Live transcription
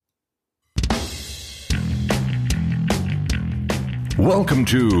Welcome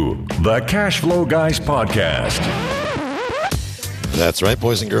to the Cash Flow Guys podcast. That's right,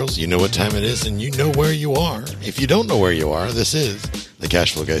 boys and girls. You know what time it is, and you know where you are. If you don't know where you are, this is the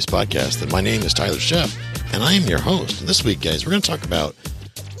Cash Flow Guys podcast. And my name is Tyler Sheff, and I am your host. And this week, guys, we're going to talk about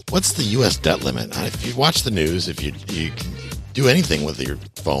what's the U.S. debt limit. If you watch the news, if you do anything with your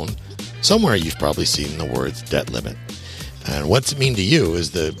phone, somewhere you've probably seen the words debt limit. And what's it mean to you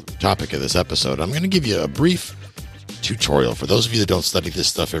is the topic of this episode. I'm going to give you a brief tutorial for those of you that don't study this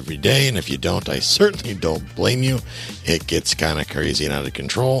stuff every day. And if you don't, I certainly don't blame you. It gets kind of crazy and out of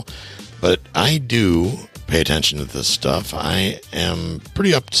control, but I do pay attention to this stuff. I am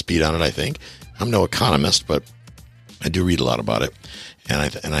pretty up to speed on it, I think. I'm no economist, but I do read a lot about it,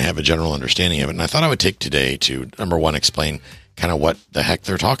 and I have a general understanding of it. And I thought I would take today to, number one, explain kind of what the heck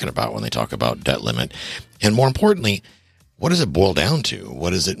they're talking about when they talk about debt limit. And more importantly, what does it boil down to? What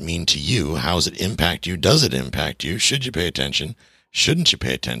does it mean to you? How does it impact you? Does it impact you? Should you pay attention? Shouldn't you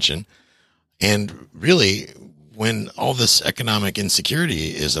pay attention? And really, when all this economic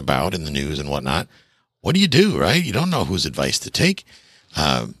insecurity is about in the news and whatnot, what do, right? You don't know whose advice to take.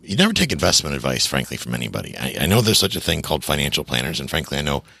 You never take investment advice, frankly, from anybody. I know there's such a thing called financial planners, and frankly, I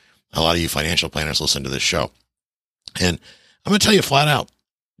know a lot of you financial planners listen to this show. And I'm going to tell you flat out,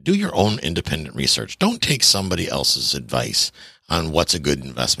 do your own independent research. Don't take somebody else's advice on what's a good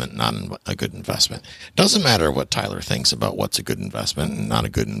investment, not a good investment. Doesn't matter what Tyler thinks about what's a good investment and not a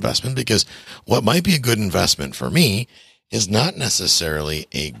good investment, because what might be a good investment for me is not necessarily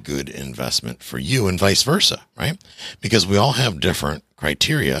a good investment for you, and vice versa, right? Because we all have different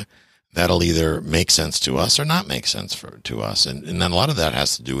criteria that'll either make sense to us or not make sense to us. And then a lot of that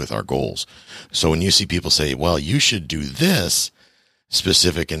has to do with our goals. So when you see people say, well, you should do this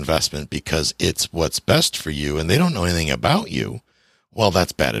specific investment because it's what's best for you, and they don't know anything about you, well,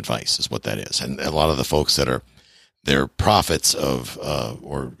 that's bad advice is what that is. And a lot of the folks that they're prophets of,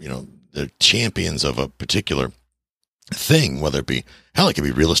 or, they're champions of a particular thing, whether it be, it could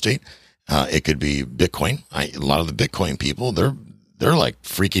be real estate. It could be Bitcoin. A lot of the Bitcoin people, they're like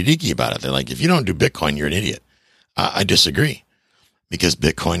freaky deaky about it. They're like, if you don't do Bitcoin, you're an idiot. I disagree. Because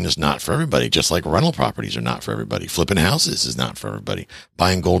Bitcoin is not for everybody, just like rental properties are not for everybody. Flipping houses is not for everybody.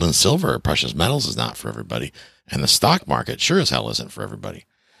 Buying gold and silver or precious metals is not for everybody. And the stock market sure as hell isn't for everybody.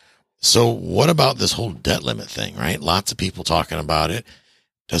 So what about this whole debt limit thing, right? Lots of people talking about it.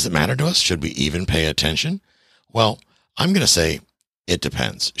 Does it matter to us? Should we even pay attention? Well, I'm going to say it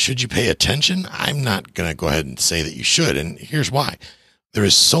depends. Should you pay attention? I'm not going to go ahead and say that you should. And here's why. There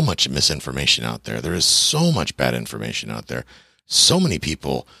is so much misinformation out there. There is so much bad information out there. So many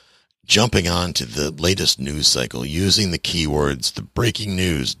people jumping on to the latest news cycle, using the keywords, the breaking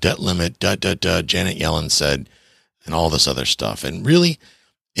news, debt limit, Janet Yellen said, and all this other stuff. And really,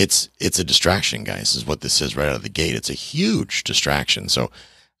 it's a distraction, guys, is what this is right out of the gate. It's a huge distraction. So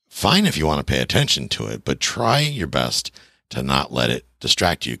fine if you want to pay attention to it, but try your best to not let it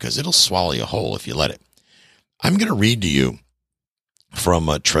distract you, because it'll swallow you whole if you let it. I'm going to read to you from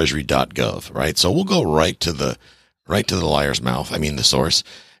treasury.gov, right? So we'll go right to the liar's mouth. The source,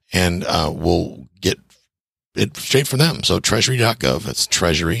 and we'll get it straight from them. So treasury.gov, that's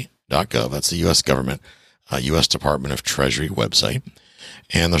treasury.gov. That's the U.S. government, U.S. Department of Treasury website.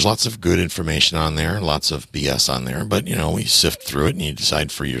 And there's lots of good information on there, lots of BS on there, but we sift through it and you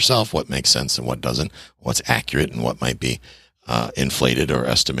decide for yourself what makes sense and what doesn't, what's accurate and what might be inflated or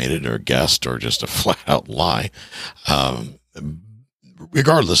estimated or guessed or just a flat out lie.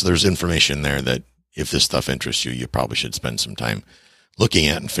 Regardless, there's information there that, if this stuff interests you, you probably should spend some time looking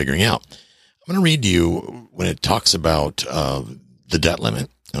at and figuring out. I'm going to read to you when it talks about the debt limit,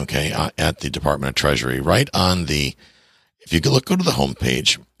 okay, at the Department of Treasury, right on if you go to the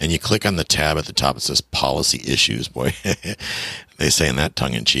homepage and you click on the tab at the top, it says policy issues. Boy, they say in that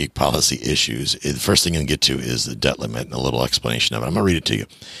tongue in cheek, policy issues. The first thing you'll get to is the debt limit and a little explanation of it. I'm going to read it to you.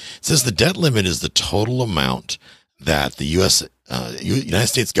 It says the debt limit is the total amount that the United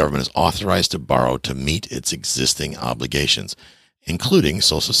States government is authorized to borrow to meet its existing obligations, including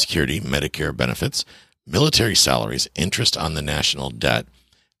Social Security, Medicare benefits, military salaries, interest on the national debt,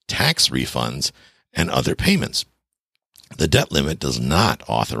 tax refunds, and other payments. The debt limit does not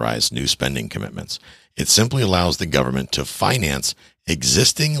authorize new spending commitments. It simply allows the government to finance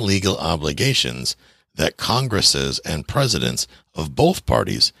existing legal obligations that Congresses and presidents of both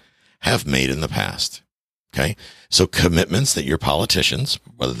parties have made in the past. Okay. So commitments that your politicians,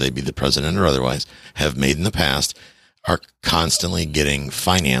 whether they be the president or otherwise, have made in the past are constantly getting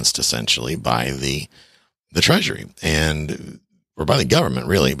financed essentially by the Treasury or by the government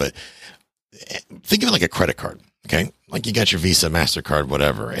really. But think of it like a credit card. Okay. Like you got your Visa, MasterCard,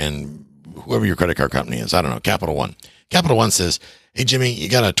 whatever, and whoever your credit card company is, I don't know, Capital One. Capital One says, hey, Jimmy, you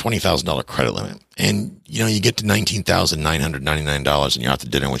got a $20,000 credit limit and, you get to $19,999 and you're out to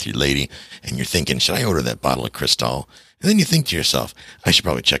dinner with your lady and you're thinking, should I order that bottle of Cristal? And then you think to yourself, I should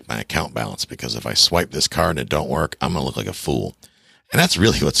probably check my account balance because if I swipe this card and it don't work, I'm going to look like a fool. And that's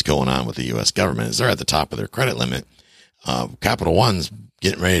really what's going on with the U.S. government is they're at the top of their credit limit. Capital One's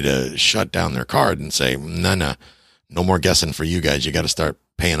getting ready to shut down their card and say, no more guessing for you guys. You got to start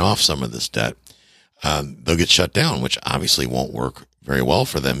paying off some of this debt. They'll get shut down, which obviously won't work very well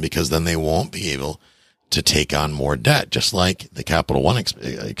for them because then they won't be able to take on more debt, just like the Capital One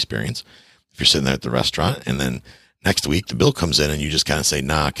experience. If you're sitting there at the restaurant and then next week the bill comes in and you just kind of say,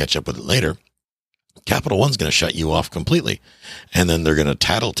 catch up with it later. Capital One's going to shut you off completely. And then they're going to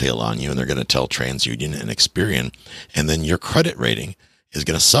tattletale on you and they're going to tell TransUnion and Experian. And then your credit rating is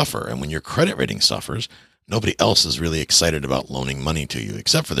going to suffer. And when your credit rating suffers, nobody else is really excited about loaning money to you,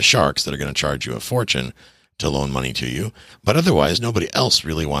 except for the sharks that are going to charge you a fortune to loan money to you. But otherwise, nobody else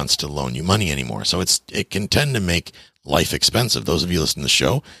really wants to loan you money anymore. So it can tend to make life expensive. Those of you listening to the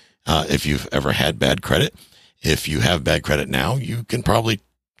show, if you've ever had bad credit, if you have bad credit now, you can probably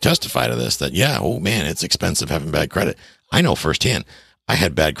testify to this, that, it's expensive having bad credit. I know firsthand. I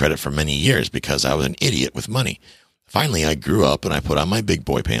had bad credit for many years because I was an idiot with money. Finally, I grew up and I put on my big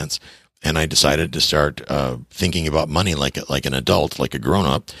boy pants and I decided to start thinking about money like an adult, like a grown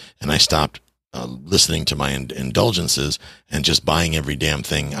up. And I stopped listening to my indulgences and just buying every damn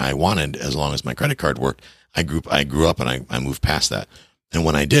thing I wanted as long as my credit card worked. I grew up and I moved past that. And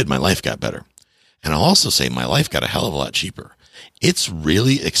when I did, my life got better. And I'll also say my life got a hell of a lot cheaper. It's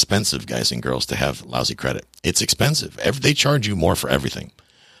really expensive, guys and girls, to have lousy credit. It's expensive. They charge you more for everything.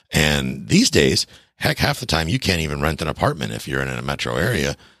 And these days, heck, half the time you can't even rent an apartment if you're in a metro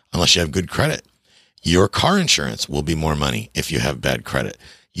area unless you have good credit. Your car insurance will be more money if you have bad credit.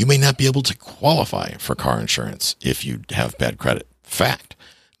 You may not be able to qualify for car insurance if you have bad credit. Fact.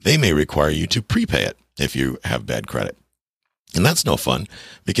 They may require you to prepay it if you have bad credit. And that's no fun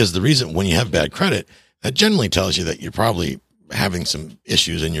because the reason when you have bad credit, that generally tells you that you're probably having some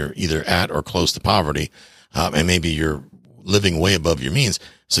issues and you're either at or close to poverty, and maybe you're living way above your means.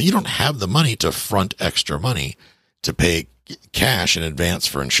 So you don't have the money to front extra money to pay cash in advance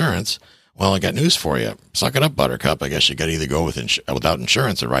for insurance. Well, I got news for you. Suck it up, Buttercup. I guess you got to either go without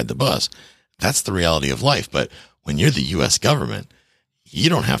insurance or ride the bus. That's the reality of life. But when you're the U.S. government, you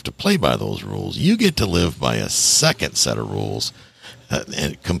don't have to play by those rules. You get to live by a second set of rules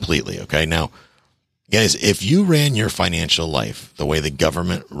completely. Okay. Now, guys, if you ran your financial life the way the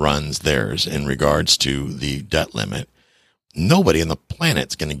government runs theirs in regards to the debt limit, nobody on the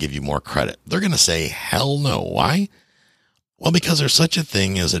planet's going to give you more credit. They're going to say, hell no. Why? Well, because there's such a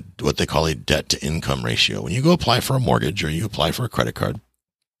thing as what they call a debt to income ratio. When you go apply for a mortgage or you apply for a credit card,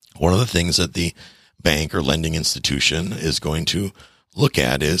 one of the things that the bank or lending institution is going to look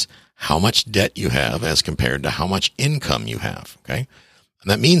at is how much debt you have as compared to how much income you have. Okay. And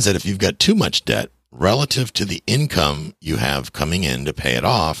that means that if you've got too much debt relative to the income you have coming in to pay it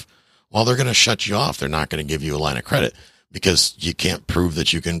off, well, they're going to shut you off. They're not going to give you a line of credit because you can't prove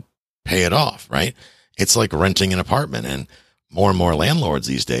that you can pay it off, right? It's like renting an apartment, and more landlords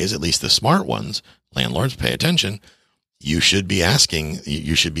these days, at least the smart ones, landlords, pay attention. You should be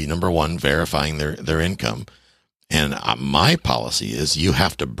number one, verifying their income. And my policy is you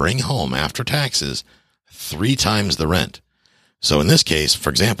have to bring home after taxes 3 times the rent. So in this case, for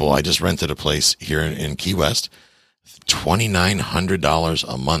example, I just rented a place here in Key West, $2,900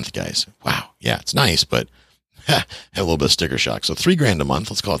 a month, guys. Wow. Yeah, it's nice, but a little bit of sticker shock. So $3,000 a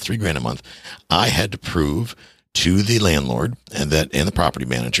month, let's call it $3,000 a month. I had to prove to the landlord and the property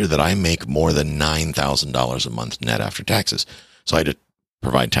manager that I make more than $9,000 a month net after taxes. So I had to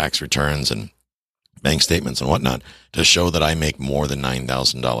provide tax returns and bank statements and whatnot to show that I make more than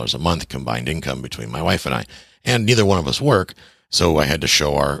 $9,000 a month combined income between my wife and I. And neither one of us work. So I had to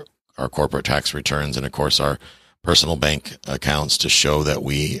show our corporate tax returns and, of course, our personal bank accounts to show that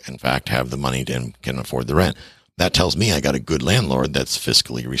we, in fact, have the money and can afford the rent. That tells me I got a good landlord that's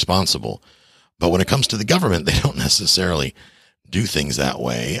fiscally responsible. But when it comes to the government, they don't necessarily do things that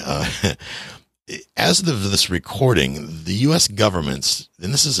way. As of this recording, the U.S. government's,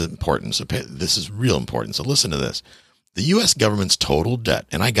 and this is important, so this is real important, so listen to this. The U.S. government's total debt,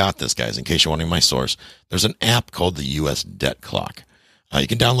 and I got this, guys, in case you're wondering my source, there's an app called the U.S. Debt Clock. You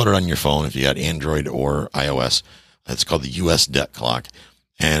can download it on your phone if you got Android or iOS. It's called the U.S. Debt Clock,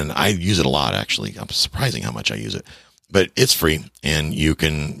 and I use it a lot, actually. I'm surprising how much I use it. But it's free, and you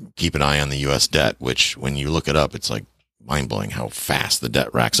can keep an eye on the U.S. debt, which when you look it up, it's like mind-blowing how fast the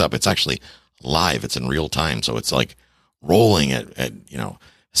debt racks up. It's actually live. It's in real time, so it's like rolling at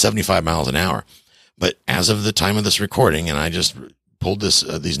 75 miles an hour. But as of the time of this recording, and I just pulled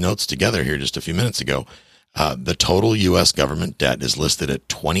these notes together here just a few minutes ago. The total U.S. government debt is listed at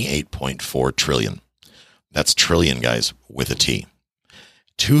 $28.4 trillion. That's trillion, guys, with a T.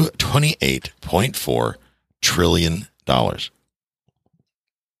 $28.4 trillion.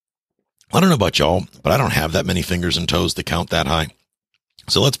 I don't know about y'all, but I don't have that many fingers and toes to count that high.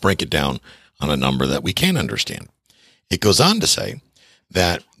 So let's break it down on a number that we can understand. It goes on to say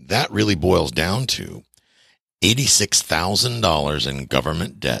that really boils down to $86,000 in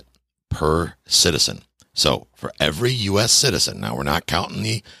government debt per citizen. So for every U.S. citizen, now we're not counting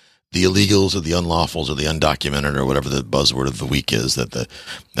the illegals or the unlawfuls or the undocumented or whatever the buzzword of the week is that the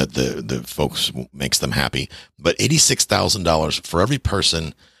folks makes them happy, but $86,000 for every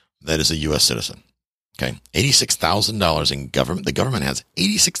person that is a U.S. citizen. Okay, $86,000 in government. The government has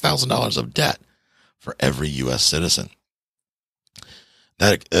 $86,000 of debt for every U.S. citizen.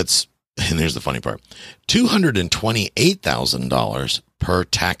 That's, and here's the funny part, $228,000 per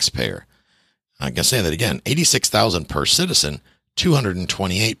taxpayer. I'm going to say that again, $86,000 per citizen,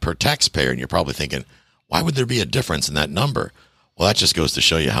 $228 per taxpayer. And you're probably thinking, why would there be a difference in that number? Well, that just goes to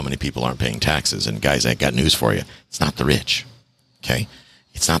show you how many people aren't paying taxes. And guys, I got news for you. It's not the rich. Okay.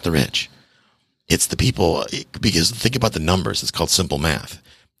 It's not the rich. It's the people, because think about the numbers. It's called simple math.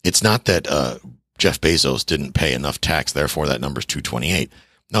 It's not that Jeff Bezos didn't pay enough tax, therefore that number's 228.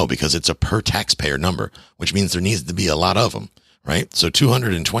 No, because it's a per taxpayer number, which means there needs to be a lot of them, right? So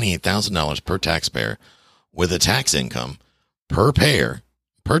 $228,000 per taxpayer with a tax income per taxpayer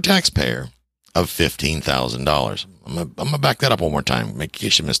of $15,000. I'm gonna back that up one more time, in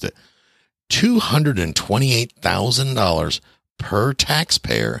case you missed it. $228,000 per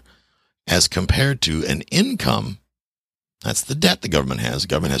taxpayer as compared to an income. That's the debt the government has. The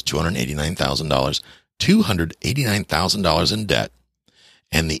government has $289,000 in debt.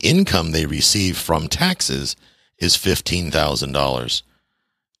 And the income they receive from taxes is $15,000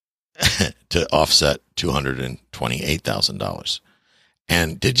 to offset $228,000.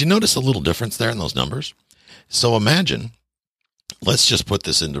 And did you notice a little difference there in those numbers? So imagine, let's just put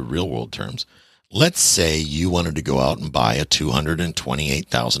this into real world terms. Let's say you wanted to go out and buy a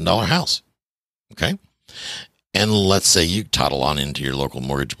 $228,000 house. Okay. And let's say you toddle on into your local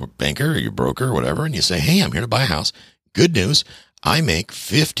mortgage banker or your broker or whatever, and you say, hey, I'm here to buy a house. Good news. I make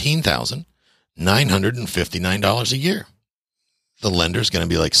 $15,959 a year. The lender's going to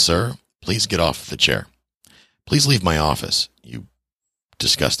be like, sir, please get off the chair. Please leave my office, you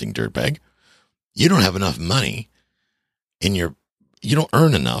disgusting dirtbag. You don't have enough money you don't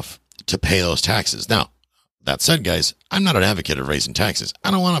earn enough to pay those taxes. Now, that said, guys, I'm not an advocate of raising taxes.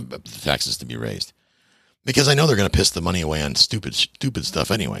 I don't want the taxes to be raised because I know they're going to piss the money away on stupid stuff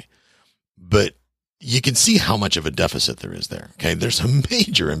anyway. But you can see how much of a deficit there is there. Okay. There's a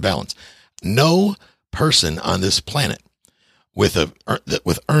major imbalance. No person on this planet with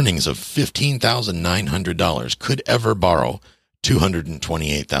earnings of $15,900 could ever borrow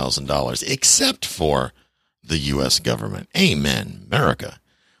 $228,000 except for the U.S. government. Amen, America.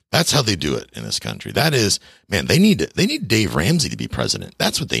 That's how they do it in this country. That is, man, they need Dave Ramsey to be president.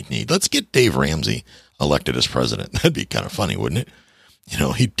 That's what they need. Let's get Dave Ramsey elected as president. That'd be kind of funny, wouldn't it? You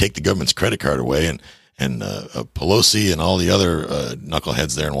know, he'd take the government's credit card away and Pelosi and all the other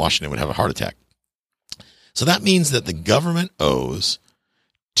knuckleheads there in Washington would have a heart attack. So that means that the government owes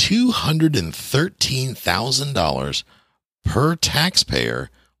 $213,000 per taxpayer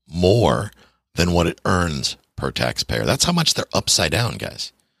more than what it earns per taxpayer. That's how much they're upside down,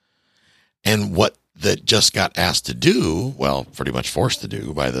 guys. And what that just got asked to do, well, pretty much forced to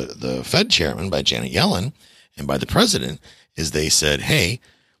do by the Fed chairman, by Janet Yellen, and by the president, is they said, hey,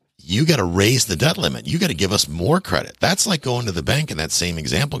 you got to raise the debt limit. You got to give us more credit. That's like going to the bank in that same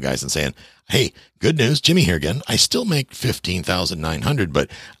example, guys, and saying, hey, good news, Jimmy here again. I still make $15,900,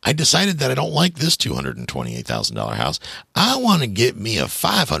 but I decided that I don't like this $228,000 house. I want to get me a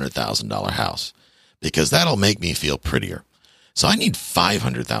 $500,000 house because that'll make me feel prettier. So I need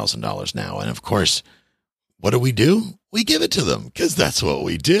 $500,000 now. And of course, what do? We give it to them because that's what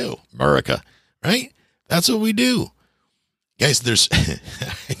we do, America, right? That's what we do. Guys,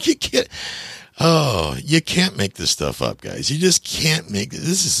 you can't make this stuff up, guys. You just can't make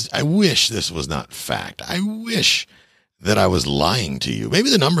this. I wish this was not fact. I wish that I was lying to you.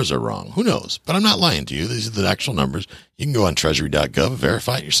 Maybe the numbers are wrong. Who knows? But I'm not lying to you. These are the actual numbers. You can go on treasury.gov and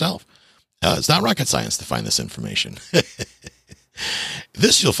verify it yourself. It's not rocket science to find this information.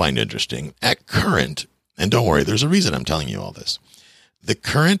 This you'll find interesting. At current, and don't worry, there's a reason I'm telling you all this. The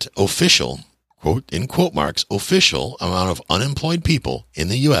current official, quote, in quote marks, official amount of unemployed people in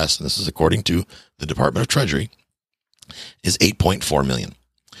the U.S., and this is according to the Department of Treasury, is 8.4 million.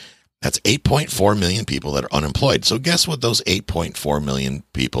 That's 8.4 million people that are unemployed. So guess what those 8.4 million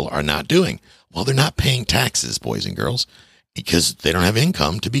people are not doing? Well, they're not paying taxes, boys and girls, because they don't have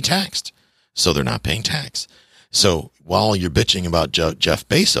income to be taxed. So they're not paying tax. So while you're bitching about Jeff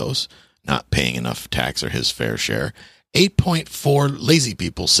Bezos not paying enough tax or his fair share, 8.4 lazy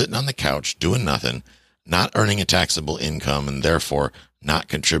people sitting on the couch doing nothing, not earning a taxable income, and therefore not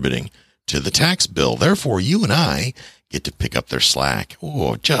contributing to the tax bill. Therefore, you and I get to pick up their slack.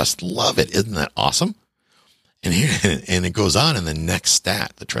 Oh, just love it. Isn't that awesome? And it goes on in the next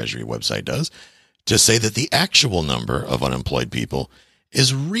stat, the Treasury website does, to say that the actual number of unemployed people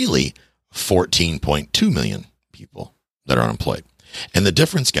is really 14.2 million people that are unemployed. And the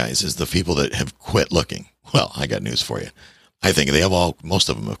difference, guys, is the people that have quit looking. Well, I got news for you. I think most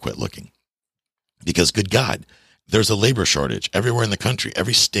of them have quit looking. Because, good God, there's a labor shortage everywhere in the country.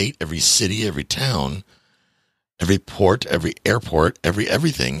 Every state, every city, every town, every port, every airport,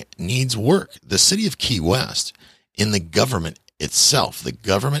 everything needs work. The city of Key West, in the government itself, the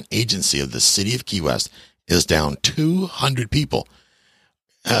government agency of the city of Key West is down 200 people.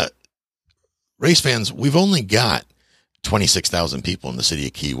 Race fans, we've only got 26,000 people in the city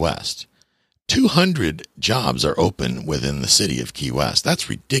of Key West. 200 jobs are open within the city of Key West. That's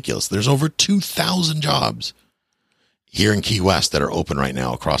ridiculous. There's over 2,000 jobs here in Key West that are open right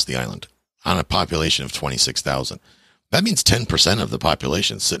now across the island on a population of 26,000. That means 10% of the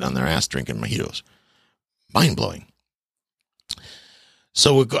population sitting on their ass drinking mojitos. Mind-blowing.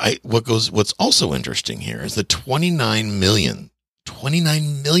 So what's also interesting here is that 29 million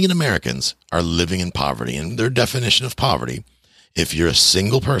Americans are living in poverty, and their definition of poverty, if you're a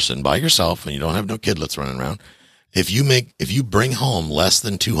single person by yourself and you don't have no kidlets running around, if you bring home less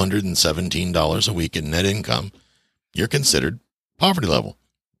than $217 a week in net income, you're considered poverty level,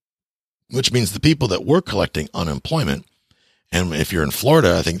 which means the people that were collecting unemployment, and if you're in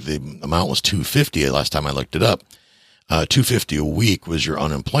Florida, I think the amount was $250 last time I looked it up. $250 a week was your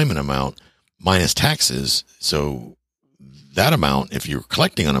unemployment amount minus taxes. So that amount, if you're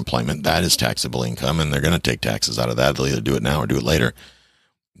collecting unemployment, that is taxable income, and they're going to take taxes out of that. They'll either do it now or do it later.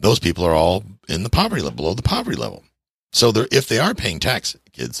 Those people are all in the poverty level, below the poverty level. So if they are paying tax,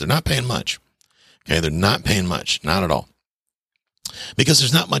 kids, they're not paying much. Okay, they're not paying much, not at all. Because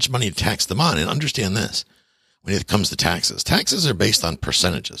there's not much money to tax them on. And understand this, when it comes to taxes are based on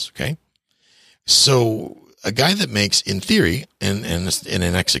percentages, okay? So a guy that makes, in theory, and in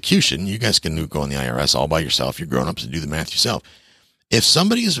an execution, you guys can go on the IRS all by yourself. You're grown-ups and do the math yourself. If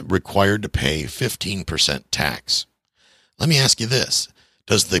somebody is required to pay 15% tax, let me ask you this.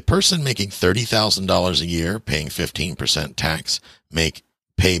 Does the person making $30,000 a year paying 15% tax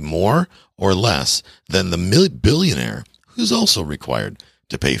pay more or less than the billionaire who's also required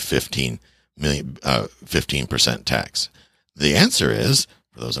to pay 15% tax? The answer is,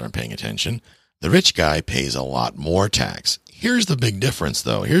 for those that aren't paying attention, the rich guy pays a lot more tax. Here's the big difference,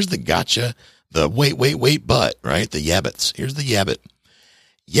 though. Here's the gotcha, the wait, but, right? The yabbits. Here's the yabbit.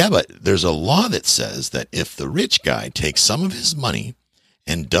 Yeah, but there's a law that says that if the rich guy takes some of his money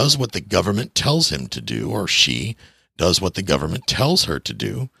and does what the government tells him to do, or she does what the government tells her to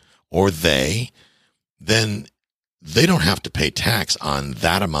do, or then they don't have to pay tax on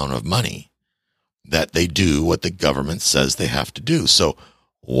that amount of money that they do what the government says they have to do. So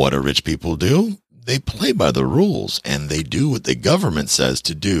what do rich people do? They play by the rules, and they do what the government says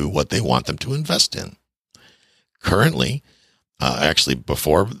to do, what they want them to invest in. Currently, actually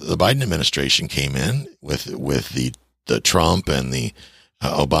before the Biden administration came in with the Trump and the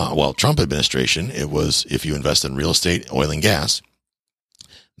Trump administration, it was if you invest in real estate, oil and gas,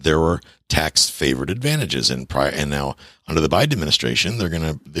 there were tax favored advantages. And now under the Biden administration,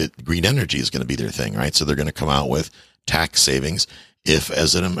 the green energy is going to be their thing, right? So they're going to come out with tax savings. If,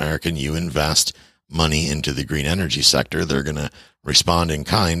 as an American, you invest money into the green energy sector, they're going to respond in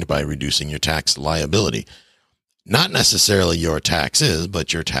kind by reducing your tax liability. Not necessarily your taxes,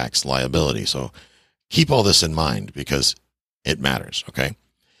 but your tax liability. So keep all this in mind because it matters, okay?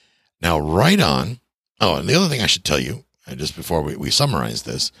 Now, right on. Oh, and the other thing I should tell you, just before we summarize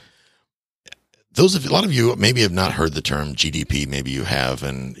this, a lot of you maybe have not heard the term GDP. Maybe you have,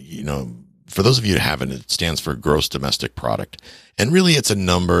 and for those of you who haven't, it stands for gross domestic product. And really it's a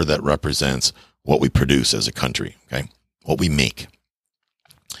number that represents what we produce as a country, okay? What we make.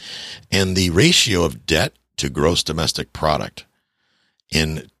 And the ratio of debt to gross domestic product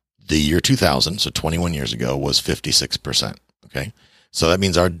in the year 2000, so 21 years ago, was 56%, okay? So that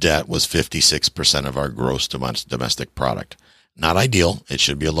means our debt was 56% of our gross domestic product. Not ideal. It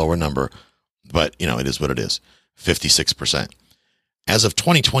should be a lower number, but it is what it is, 56%. As of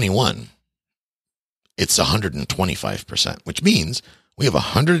 2021, it's 125%, which means We have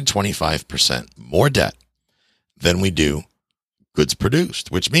 125% more debt than we do goods produced,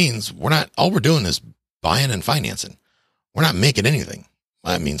 which means all we're doing is buying and financing. We're not making anything.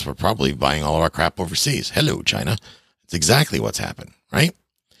 That means we're probably buying all of our crap overseas. Hello, China. It's exactly what's happened, right?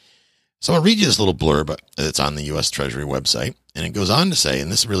 So I'll read you this little blurb that's on the U.S. Treasury website, and it goes on to say,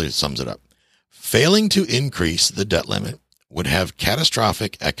 and this really sums it up, failing to increase the debt limit would have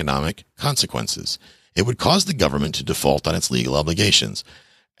catastrophic economic consequences. It would cause the government to default on its legal obligations,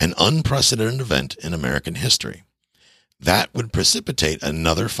 an unprecedented event in American history. That would precipitate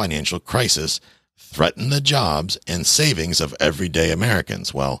another financial crisis, threaten the jobs and savings of everyday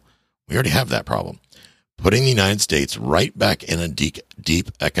Americans. Well, we already have that problem, putting the United States right back in a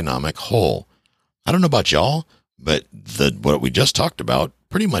deep economic hole. I don't know about y'all, but what we just talked about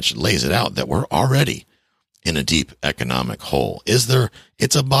pretty much lays it out that we're already in a deep economic hole. It's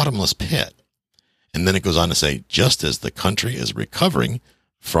a bottomless pit. And then it goes on to say, just as the country is recovering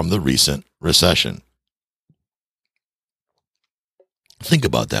from the recent recession. Think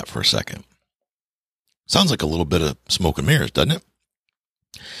about that for a second. Sounds like a little bit of smoke and mirrors, doesn't it?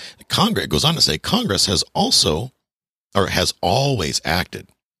 Congress, it goes on to say, Congress has always acted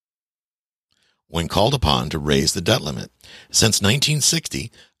when called upon to raise the debt limit. Since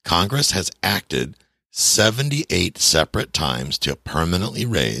 1960, Congress has acted 78 separate times to permanently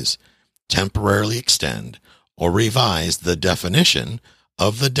raise, temporarily extend, or revise the definition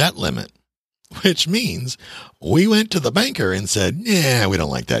of the debt limit, which means we went to the banker and said, yeah, we don't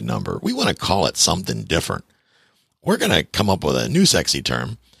like that number. We want to call it something different. We're going to come up with a new sexy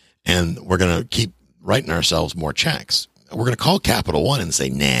term, and we're going to keep writing ourselves more checks. We're going to call Capital One and say,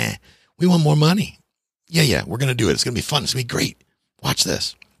 nah, we want more money. Yeah, we're going to do it. It's going to be fun. It's going to be great. Watch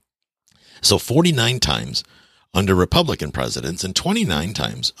this. So 49 times under Republican presidents and 29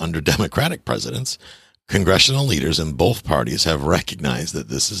 times under Democratic presidents, congressional leaders in both parties have recognized that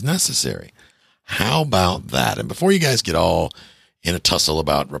this is necessary. How about that? And before you guys get all in a tussle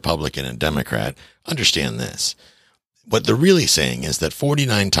about Republican and Democrat, understand this. What they're really saying is that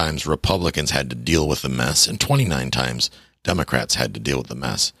 49 times Republicans had to deal with the mess and 29 times Democrats had to deal with the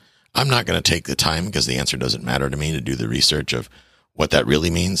mess. I'm not going to take the time, because the answer doesn't matter to me, to do the research of what that really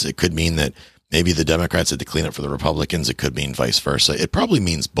means. It could mean that maybe the Democrats had to clean up for the Republicans. It could mean vice versa. It probably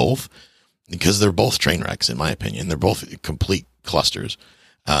means both, because they're both train wrecks, in my opinion. They're both complete clusters.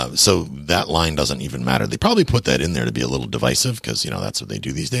 So that line doesn't even matter. They probably put that in there to be a little divisive, because, that's what they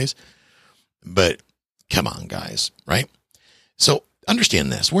do these days. But come on, guys, right? So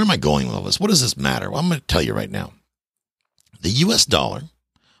understand this. Where am I going with all this? What does this matter? Well, I'm going to tell you right now. The U.S. dollar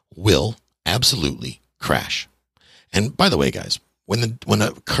will absolutely crash. And by the way, guys, when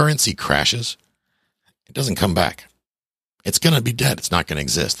a currency crashes, it doesn't come back. It's going to be dead. It's not going to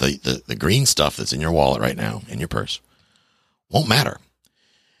exist. The green stuff that's in your wallet right now, in your purse, won't matter.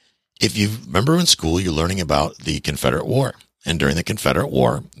 If you remember in school, you're learning about the Confederate War. And during the Confederate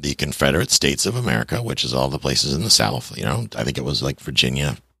War, the Confederate States of America, which is all the places in the South, I think it was like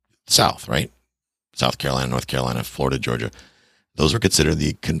Virginia, South, right? South Carolina, North Carolina, Florida, Georgia. Those were considered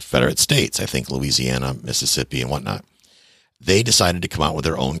the Confederate States. I think Louisiana, Mississippi, and whatnot. They decided to come out with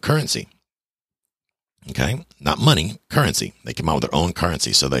their own currency. Okay? Not money, currency. They came out with their own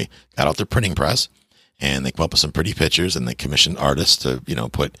currency. So they got out their printing press and they came up with some pretty pictures, and they commissioned artists to,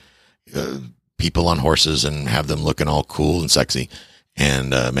 put people on horses and have them looking all cool and sexy, and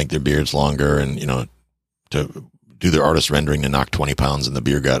make their beards longer, and, to do their artist rendering to knock 20 pounds in the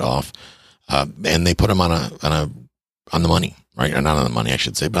beer gut off. And they put them on the money, right? Or not on the money, I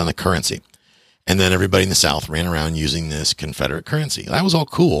should say, but on the currency. And then everybody in the South ran around using this Confederate currency. That was all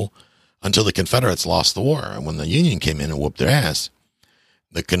cool until the Confederates lost the war. And when the Union came in and whooped their ass,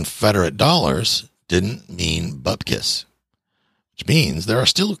 the Confederate dollars didn't mean bupkis, which means there are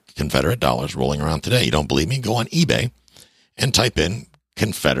still Confederate dollars rolling around today. You don't believe me? Go on eBay and type in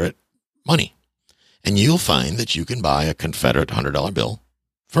Confederate money, and you'll find that you can buy a Confederate $100 bill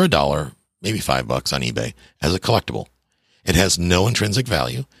for $1, maybe $5 on eBay as a collectible. It has no intrinsic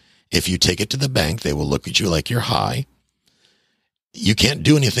value. If you take it to the bank, they will look at you like you're high. You can't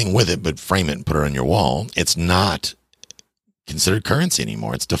do anything with it but frame it and put it on your wall. It's not considered currency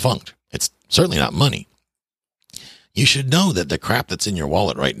anymore. It's defunct. It's certainly not money. You should know that the crap that's in your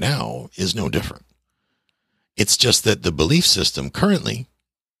wallet right now is no different. It's just that the belief system currently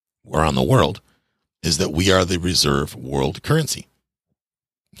around the world is that we are the reserve world currency.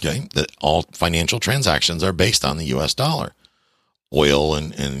 Okay, that all financial transactions are based on the U.S. dollar. Oil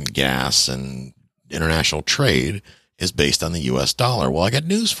and gas and international trade is based on the U.S. dollar. Well, I got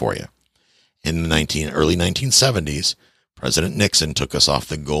news for you. In the early 1970s, President Nixon took us off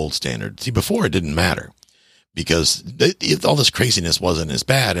the gold standard. See, before it didn't matter. because all this craziness wasn't as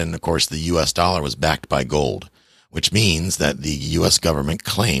bad. And of course, the U.S. dollar was backed by gold, which means that the U.S. government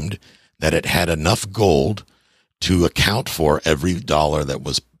claimed that it had enough gold to account for every dollar that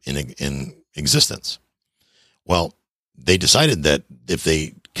was in existence. Well, they decided that if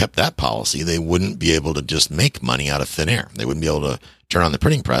they kept that policy, they wouldn't be able to just make money out of thin air. They wouldn't be able to turn on the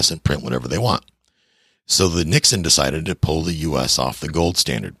printing press and print whatever they want. So the Nixon decided to pull the U.S. off the gold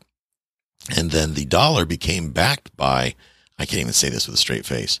standard. And then the dollar became backed by, I can't even say this with a straight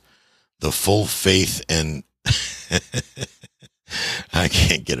face, the full faith and I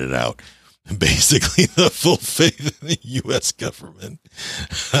can't get it out. Basically, the full faith in the U.S. government.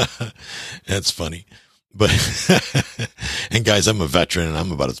 That's funny. But, and guys, I'm a veteran and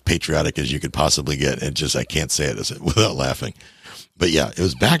I'm about as patriotic as you could possibly get. And just, I can't say it without laughing. But yeah, it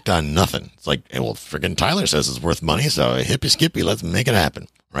was backed on nothing. It's like, hey, well, friggin' Tyler says it's worth money. So hippy skippy, let's make it happen.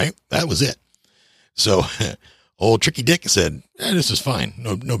 Right? That was it. So old Tricky Dick said, this is fine.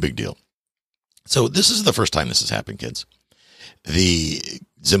 No big deal. So this is the first time this has happened, kids. The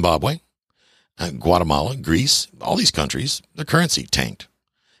Zimbabwe, Guatemala, Greece, all these countries, their currency tanked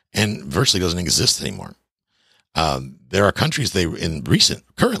and virtually doesn't exist anymore. There are countries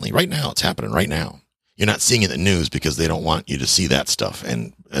currently, right now, it's happening right now. You're not seeing it in the news because they don't want you to see that stuff,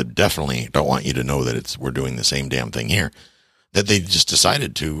 and definitely don't want you to know that we're doing the same damn thing here. That they just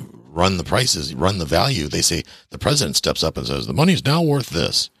decided to run the prices, run the value. They say the president steps up and says the money's now worth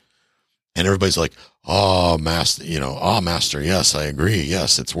this, and everybody's like, "Oh, master, master, yes, I agree,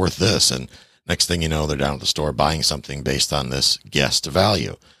 yes, it's worth this." And next thing you know, they're down at the store buying something based on this guessed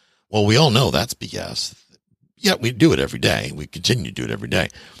value. Well, we all know that's BS. Yet we do it every day. We continue to do it every day.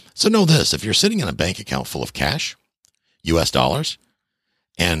 So know this, if you're sitting in a bank account full of cash, US dollars,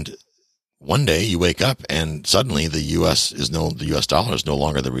 and one day you wake up and suddenly the US dollar is no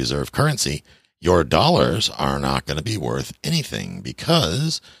longer the reserve currency, your dollars are not going to be worth anything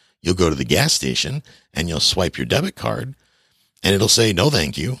because you'll go to the gas station and you'll swipe your debit card and it'll say, no,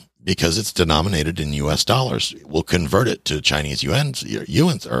 thank you, because it's denominated in US dollars. We'll convert it to Chinese yuan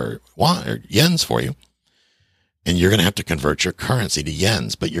or yens for you. And you're going to have to convert your currency to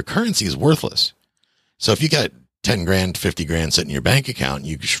yens, but your currency is worthless. So if you got 10 grand, 50 grand sitting in your bank account,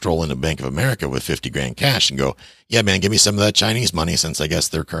 you stroll into Bank of America with 50 grand cash and go, yeah, man, give me some of that Chinese money since I guess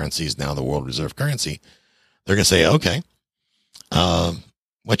their currency is now the world reserve currency. They're going to say, okay,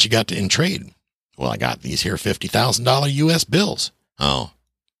 what you got in trade? Well, I got these here $50,000 US bills. Oh,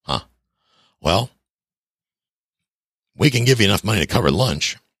 huh. Well, we can give you enough money to cover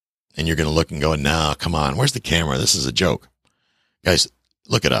lunch. And you're going to look and go, no, come on. Where's the camera? This is a joke. Guys,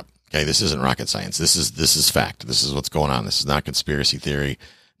 look it up. Okay. This isn't rocket science. This is fact. This is what's going on. This is not conspiracy theory,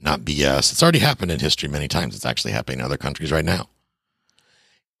 not BS. It's already happened in history many times. It's actually happening in other countries right now.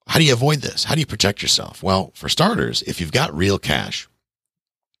 How do you avoid this? How do you protect yourself? Well, for starters, if you've got real cash,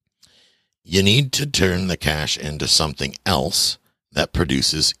 you need to turn the cash into something else that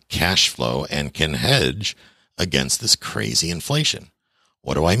produces cash flow and can hedge against this crazy inflation.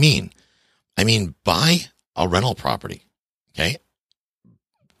 What do I mean? I mean, buy a rental property. Okay.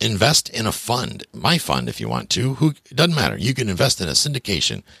 Invest in a fund, my fund, if you want to. It doesn't matter. You can invest in a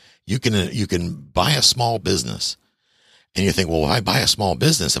syndication. You can buy a small business. And you think, well, I buy a small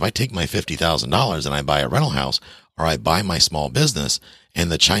business. If I take my $50,000 and I buy a rental house, or I buy my small business,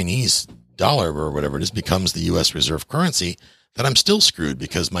 and the Chinese dollar or whatever it is becomes the U.S. reserve currency, that I'm still screwed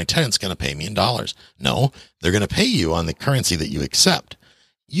because my tenant's going to pay me in dollars. No, they're going to pay you on the currency that you accept.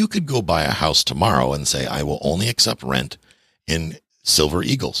 You could go buy a house tomorrow and say, I will only accept rent in silver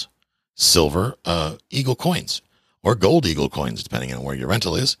eagles, silver eagle coins, or gold eagle coins, depending on where your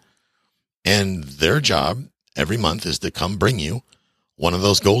rental is. And their job every month is to come bring you one of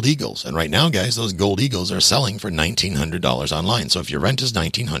those gold eagles. And right now, guys, those gold eagles are selling for $1,900 online. So if your rent is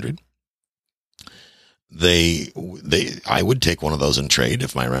 $1,900, I would take one of those in trade.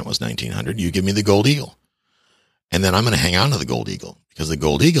 If my rent was $1,900, you give me the gold eagle. And then I'm going to hang on to the gold eagle because the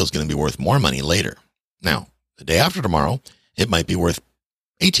gold eagle is going to be worth more money later. Now, the day after tomorrow, it might be worth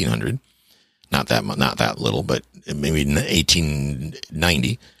 $1,800. Not that little, but maybe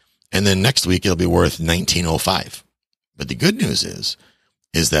 $1,890. And then next week it'll be worth $1,905. But the good news is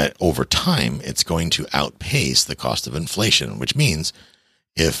that over time it's going to outpace the cost of inflation, which means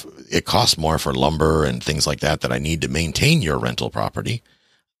if it costs more for lumber and things like that I need to maintain your rental property,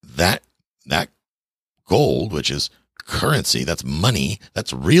 that gold, which is currency, that's money,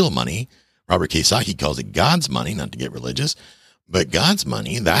 that's real money. Robert Kiyosaki calls it God's money, not to get religious, but God's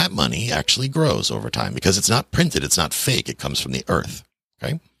money, that money actually grows over time because it's not printed. It's not fake. It comes from the earth.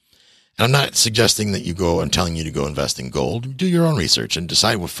 Okay. And I'm not suggesting that I'm telling you to go invest in gold. Do your own research and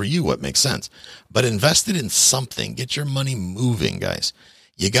decide for you what makes sense. But invest it in something. Get your money moving, guys.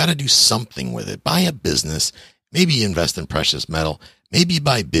 You got to do something with it. Buy a business. Maybe invest in precious metal. Maybe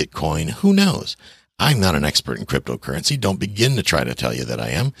buy Bitcoin. Who knows? I'm not an expert in cryptocurrency. Don't begin to try to tell you that I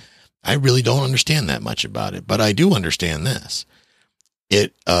am. I really don't understand that much about it, but I do understand this.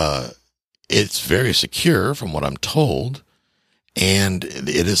 It's very secure from what I'm told, and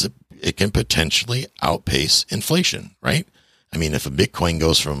it can potentially outpace inflation, right? I mean, if a Bitcoin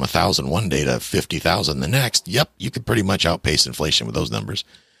goes from 1,000 one day to 50,000 the next, yep, you could pretty much outpace inflation with those numbers.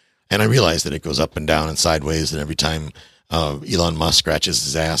 And I realize that it goes up and down and sideways, and every time Elon Musk scratches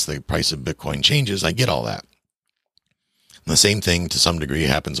his ass, the price of Bitcoin changes. I get all that. And the same thing to some degree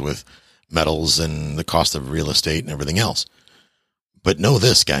happens with metals and the cost of real estate and everything else. But know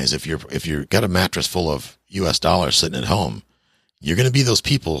this, guys, if you've got a mattress full of US dollars sitting at home, you're going to be those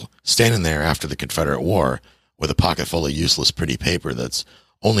people standing there after the Confederate War with a pocket full of useless pretty paper that's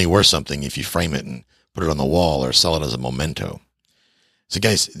only worth something if you frame it and put it on the wall or sell it as a memento. So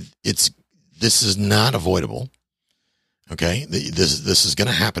guys, this is not avoidable. Okay. This is going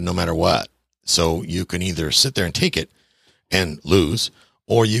to happen no matter what. So you can either sit there and take it and lose,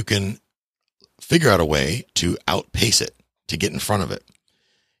 or you can figure out a way to outpace it, to get in front of it.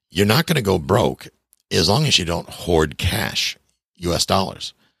 You're not going to go broke as long as you don't hoard cash, US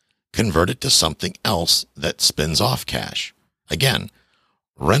dollars. Convert it to something else that spins off cash. Again,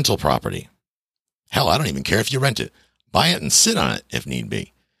 rental property. Hell, I don't even care if you rent it. Buy it and sit on it if need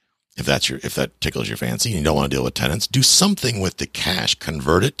be. If that tickles your fancy and you don't want to deal with tenants, do something with the cash.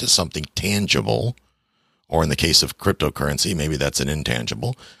 Convert it to something tangible, or in the case of cryptocurrency, maybe that's an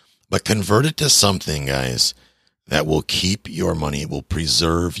intangible. But convert it to something, guys, that will keep your money, will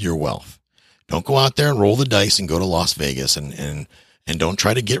preserve your wealth. Don't go out there and roll the dice and go to Las Vegas and don't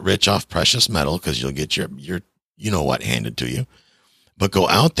try to get rich off precious metal, because you'll get your you know what handed to you. But go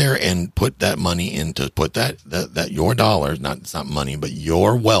out there and put that money put that your dollar, it's not money, but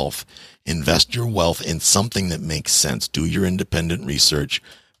your wealth, invest your wealth in something that makes sense. Do your independent research,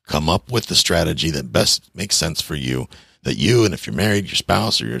 come up with the strategy that best makes sense for you, that you, and if you're married, your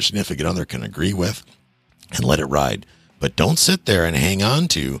spouse or your significant other can agree with, and let it ride. But don't sit there and hang on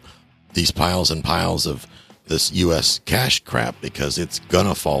to these piles and piles of this U.S. cash crap, because it's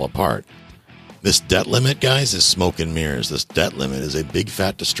gonna fall apart. This debt limit, guys, is smoke and mirrors. This debt limit is a big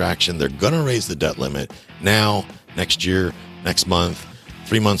fat distraction. They're going to raise the debt limit now, next year, next month,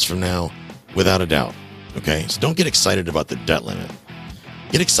 3 months from now, without a doubt. Okay? So don't get excited about the debt limit.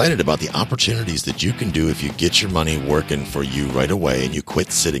 Get excited about the opportunities that you can do if you get your money working for you right away and you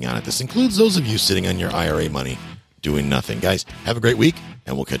quit sitting on it. This includes those of you sitting on your IRA money doing nothing. Guys, have a great week,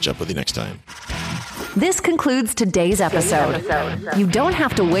 and we'll catch up with you next time. This concludes today's episode. You don't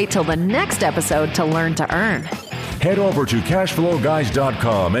have to wait till the next episode to learn to earn. Head over to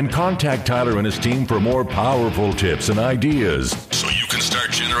cashflowguys.com and contact Tyler and his team for more powerful tips and ideas, so you can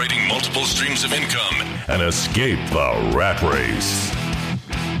start generating multiple streams of income and escape the rat race.